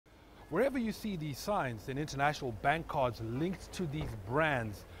Wherever you see these signs, then international bank cards linked to these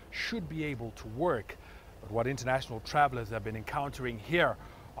brands should be able to work. But what international travelers have been encountering here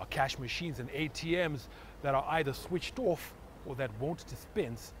are cash machines and ATMs that are either switched off or that won't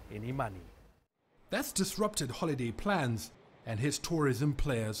dispense any money. That's disrupted holiday plans and hit tourism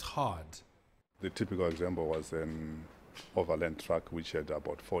players hard. The typical example was an overland truck which had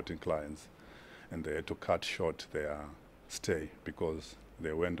about 14 clients, and they had to cut short their stay because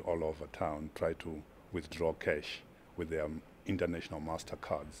they went all over town, tried to withdraw cash with their international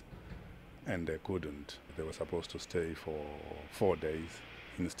MasterCards, and they couldn't. They were supposed to stay for 4 days.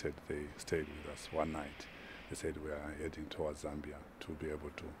 Instead, they stayed with us one night. They said we are heading towards Zambia to be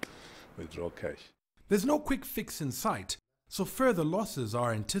able to withdraw cash. There's no quick fix in sight, so further losses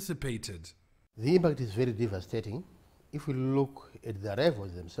are anticipated. The impact is very devastating. If we look at the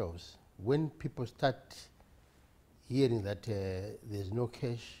arrivals themselves, when people start hearing that there's no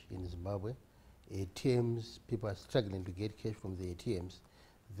cash in Zimbabwe, ATMs, people are struggling to get cash from the ATMs,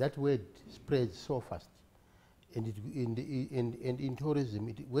 that word spreads so fast. And in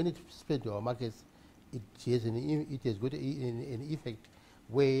tourism, when it spreads to our markets, it has got an effect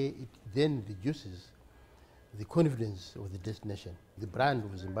where it then reduces the confidence of the destination. The brand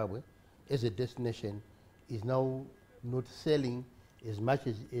of Zimbabwe as a destination is now not selling as much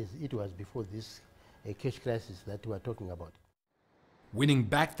as it was before this cash crisis that we are talking about. Winning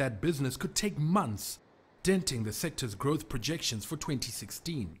back that business could take months, denting the sector's growth projections for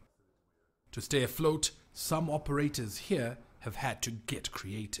 2016. To stay afloat, some operators here have had to get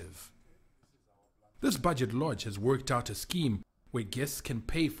creative. This budget lodge has worked out a scheme where guests can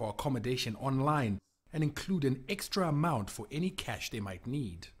pay for accommodation online and include an extra amount for any cash they might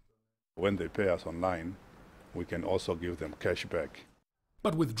need. When they pay us online, we can also give them cash back.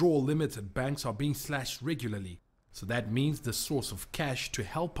 But withdrawal limits at banks are being slashed regularly, so that means the source of cash to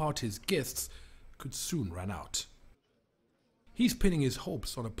help out his guests could soon run out. He's pinning his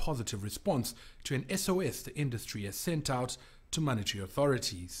hopes on a positive response to an SOS the industry has sent out to monetary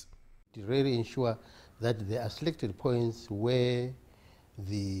authorities. To really ensure that there are selected points where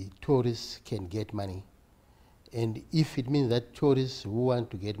the tourists can get money. And if it means that tourists who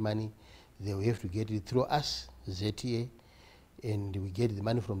want to get money, they will have to get it through us, ZTA, and we get the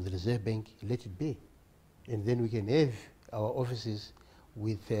money from the Reserve Bank, let it be. And then we can have our offices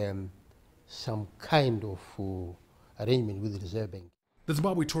with some kind of arrangement with the Reserve Bank. The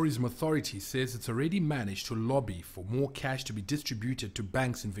Zimbabwe Tourism Authority says it's already managed to lobby for more cash to be distributed to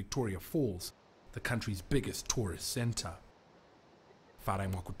banks in Victoria Falls, the country's biggest tourist center.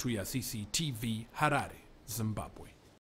 Farai Mwaktuya, CCTV, Harare, Zimbabwe.